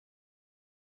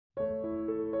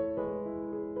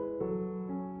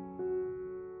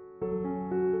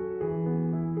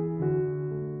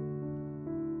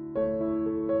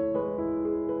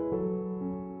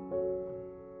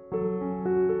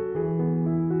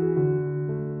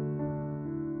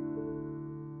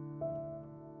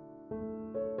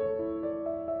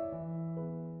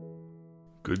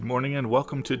Good morning and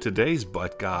welcome to today's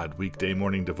But God Weekday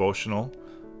Morning Devotional.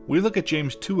 We look at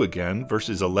James 2 again,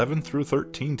 verses 11 through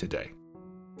 13 today.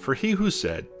 For he who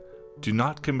said, "Do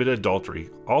not commit adultery,"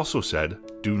 also said,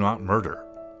 "Do not murder."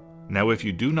 Now if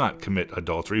you do not commit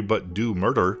adultery but do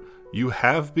murder, you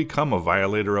have become a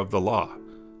violator of the law.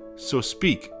 So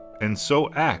speak and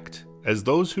so act as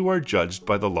those who are judged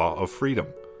by the law of freedom.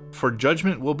 For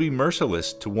judgment will be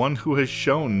merciless to one who has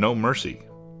shown no mercy.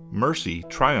 Mercy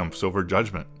triumphs over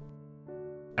judgment.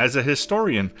 As a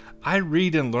historian, I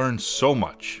read and learn so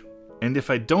much. And if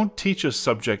I don't teach a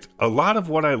subject, a lot of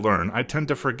what I learn I tend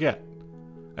to forget.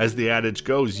 As the adage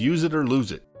goes, use it or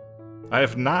lose it. I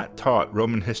have not taught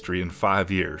Roman history in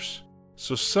 5 years.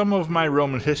 So some of my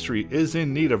Roman history is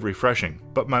in need of refreshing,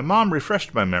 but my mom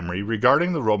refreshed my memory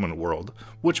regarding the Roman world,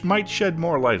 which might shed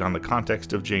more light on the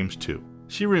context of James 2.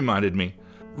 She reminded me,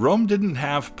 Rome didn't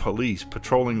have police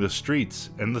patrolling the streets,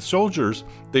 and the soldiers,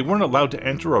 they weren't allowed to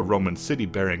enter a Roman city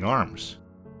bearing arms.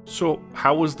 So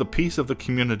how was the peace of the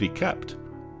community kept?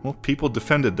 Well, people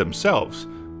defended themselves.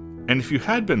 And if you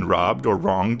had been robbed or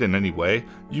wronged in any way,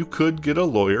 you could get a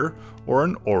lawyer or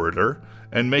an orator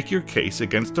and make your case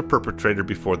against the perpetrator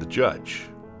before the judge.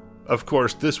 Of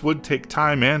course, this would take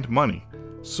time and money,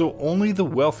 so only the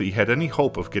wealthy had any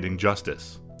hope of getting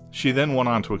justice. She then went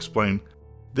on to explain,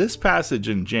 this passage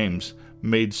in James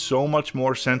made so much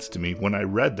more sense to me when I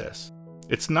read this.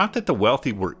 It's not that the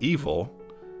wealthy were evil,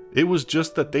 it was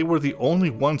just that they were the only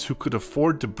ones who could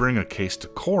afford to bring a case to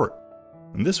court.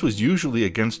 And this was usually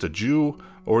against a Jew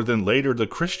or then later the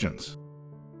Christians.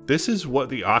 This is what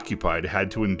the occupied had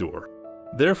to endure.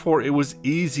 Therefore, it was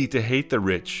easy to hate the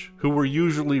rich, who were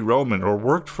usually Roman or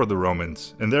worked for the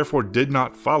Romans, and therefore did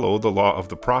not follow the law of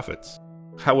the prophets.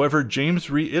 However, James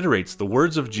reiterates the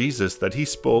words of Jesus that he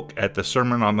spoke at the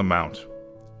Sermon on the Mount.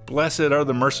 Blessed are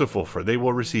the merciful, for they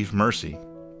will receive mercy.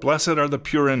 Blessed are the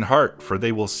pure in heart, for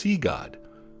they will see God.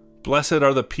 Blessed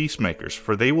are the peacemakers,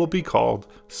 for they will be called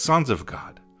sons of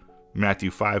God.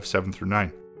 Matthew 5,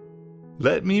 7-9.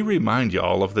 Let me remind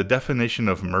y'all of the definition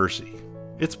of mercy.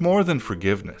 It's more than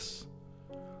forgiveness.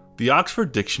 The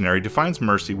Oxford Dictionary defines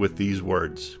mercy with these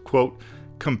words, quote,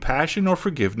 compassion or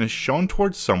forgiveness shown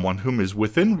towards someone whom is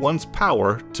within one's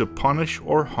power to punish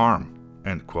or harm,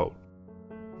 end quote.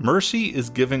 Mercy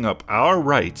is giving up our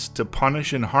rights to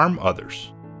punish and harm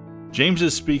others. James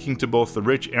is speaking to both the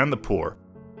rich and the poor,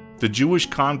 the Jewish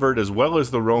convert as well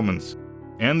as the Romans,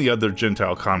 and the other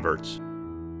Gentile converts.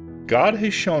 God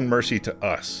has shown mercy to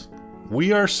us.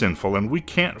 We are sinful and we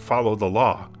can't follow the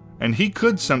law, and He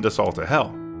could send us all to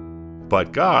hell.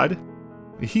 But God,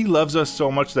 He loves us so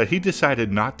much that He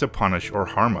decided not to punish or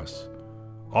harm us.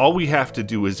 All we have to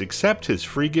do is accept His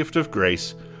free gift of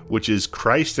grace, which is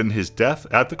Christ and His death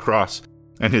at the cross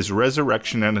and His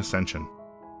resurrection and ascension.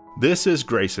 This is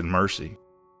grace and mercy.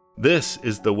 This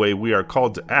is the way we are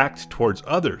called to act towards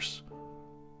others.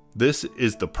 This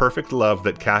is the perfect love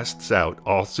that casts out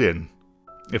all sin.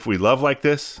 If we love like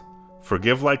this,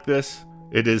 forgive like this,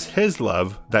 it is His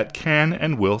love that can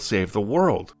and will save the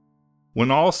world. When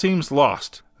all seems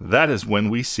lost, that is when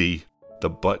we see the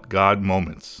but God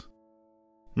moments.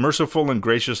 Merciful and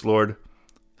gracious Lord,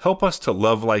 help us to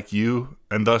love like You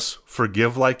and thus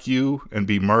forgive like You and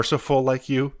be merciful like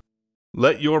You.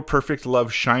 Let Your perfect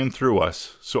love shine through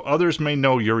us so others may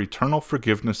know Your eternal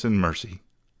forgiveness and mercy.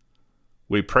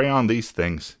 We pray on these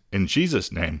things in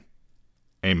Jesus' name.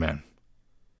 Amen.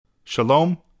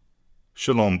 Shalom,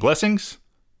 shalom blessings,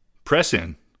 press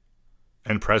in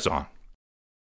and press on.